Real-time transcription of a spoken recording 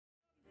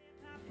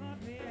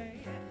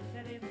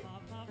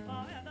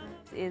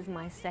is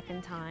my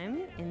second time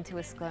into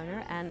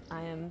Ascona and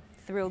I am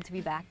thrilled to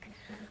be back.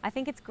 I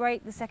think it's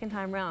great the second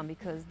time round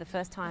because the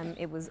first time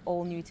it was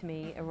all new to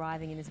me,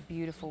 arriving in this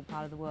beautiful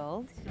part of the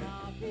world.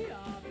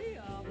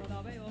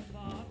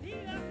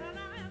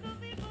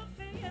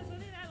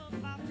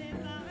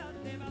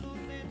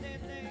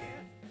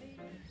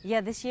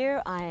 Yeah, this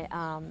year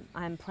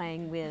I'm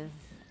playing with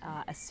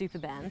a super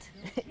band.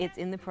 It's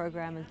in the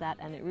program as that,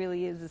 and it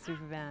really is a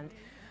super band.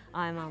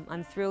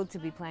 I'm thrilled to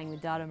be playing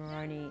with Dada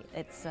Moroni.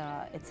 It's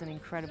an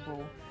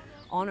incredible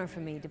honour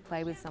for me to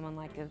play with someone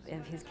like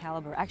of his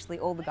calibre. Actually,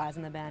 all the guys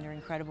in the band are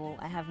incredible.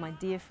 I have my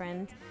dear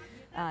friend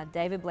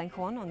David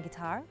Blenkhorn on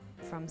guitar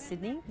from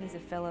Sydney. He's a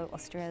fellow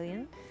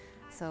Australian,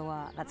 so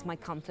that's my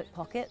comfort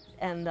pocket.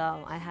 And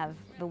I have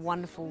the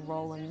wonderful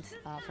Roland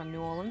from New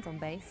Orleans on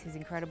bass, who's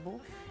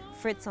incredible.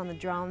 Fritz on the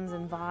drums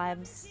and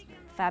vibes,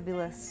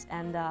 fabulous,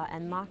 and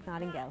Mark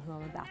Nightingale, who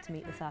I'm about to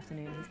meet this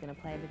afternoon. He's going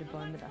to play a bit of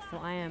bone with us. So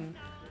I am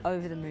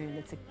over the moon.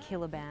 It's a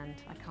killer band.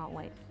 I can't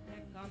wait.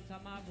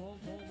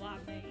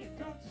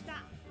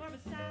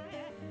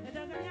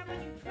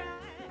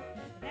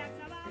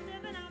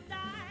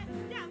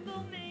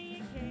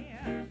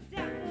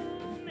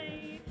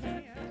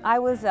 I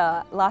was,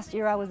 last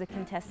year I was a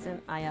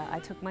contestant. I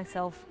took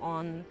myself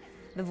on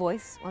The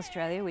Voice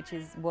Australia, which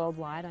is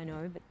worldwide, I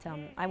know, but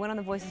I went on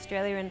The Voice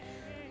Australia, and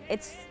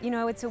it's, you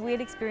know, it's a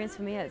weird experience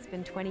for me. It's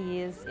been 20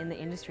 years in the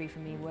industry for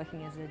me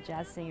working as a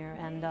jazz singer,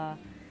 and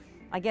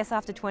I guess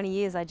after 20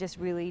 years I just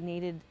really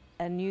needed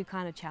a new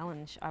kind of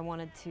challenge. I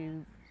wanted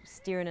to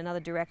steer in another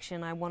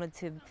direction. I wanted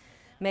to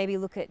maybe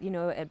look at,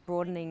 at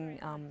broadening,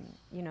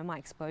 my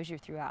exposure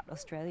throughout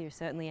Australia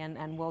certainly,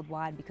 and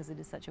worldwide, because it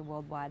is such a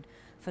worldwide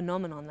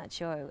phenomenon, that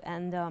show.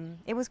 And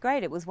it was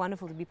great. It was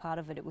wonderful to be part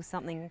of it. It was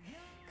something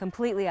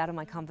completely out of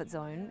my comfort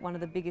zone, one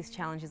of the biggest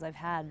challenges I've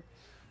had.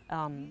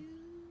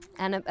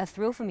 And a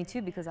thrill for me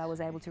too, because I was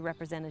able to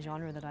represent a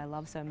genre that I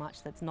love so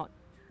much that's not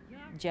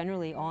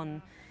generally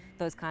on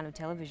those kind of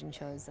television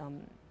shows.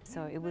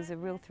 So it was a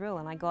real thrill,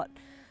 and I got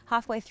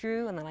halfway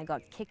through and then I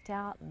got kicked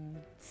out, and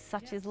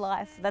such is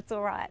life. That's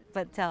all right.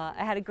 But I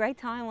had a great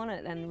time on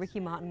it, and Ricky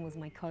Martin was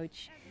my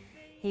coach.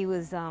 He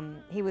was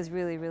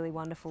really, really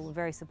wonderful,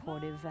 very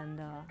supportive, and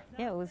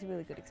yeah, it was a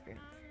really good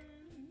experience.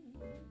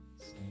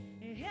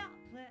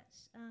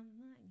 Helpless among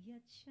your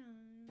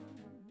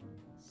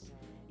charms,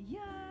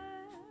 you're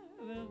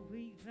a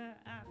weaver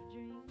of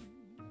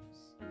dreams.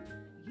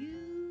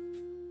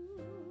 You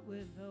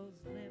with those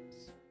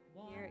lips.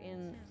 Here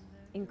in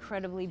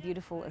incredibly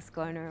beautiful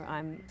Ascona.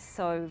 I'm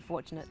so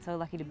fortunate, so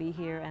lucky to be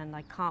here, and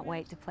I can't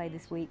wait to play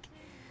this week.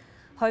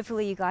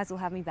 Hopefully you guys will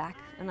have me back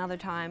another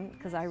time,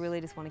 because I really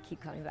just want to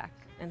keep coming back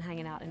and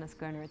hanging out in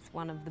Ascona. It's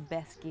one of the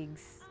best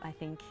gigs, I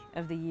think,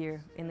 of the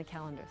year in the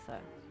calendar. So.